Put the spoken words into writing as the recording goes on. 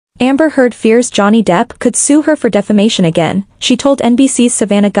Amber Heard fears Johnny Depp could sue her for defamation again, she told NBC's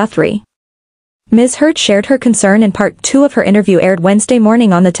Savannah Guthrie. Ms. Heard shared her concern in part 2 of her interview aired Wednesday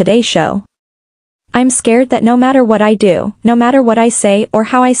morning on the Today Show. "I'm scared that no matter what I do, no matter what I say or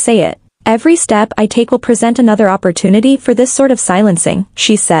how I say it, every step I take will present another opportunity for this sort of silencing,"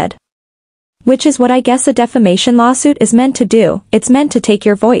 she said. "Which is what I guess a defamation lawsuit is meant to do, it's meant to take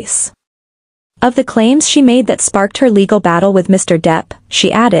your voice." Of the claims she made that sparked her legal battle with Mr. Depp,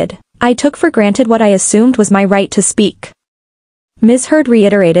 she added, "I took for granted what I assumed was my right to speak." Ms. Heard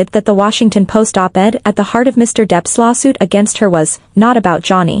reiterated that the Washington Post op-ed at the heart of Mr. Depp's lawsuit against her was not about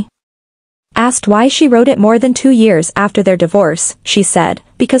Johnny. Asked why she wrote it more than 2 years after their divorce, she said,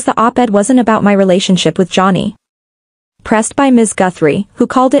 "Because the op-ed wasn't about my relationship with Johnny." Pressed by Ms. Guthrie, who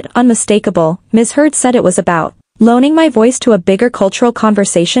called it unmistakable, Ms. Heard said it was about loaning my voice to a bigger cultural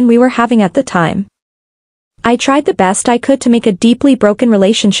conversation we were having at the time. "I tried the best I could to make a deeply broken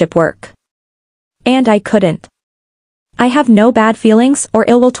relationship work. And I couldn't. I have no bad feelings or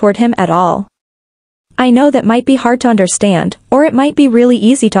ill will toward him at all. I know that might be hard to understand, or it might be really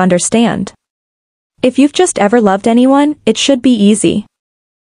easy to understand. If you've just ever loved anyone, it should be easy."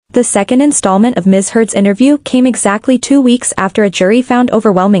 The second installment of Ms. Heard's interview came exactly 2 weeks after a jury found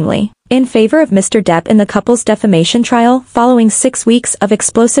overwhelmingly in favor of Mr. Depp in the couple's defamation trial following 6 weeks of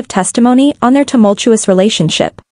explosive testimony on their tumultuous relationship.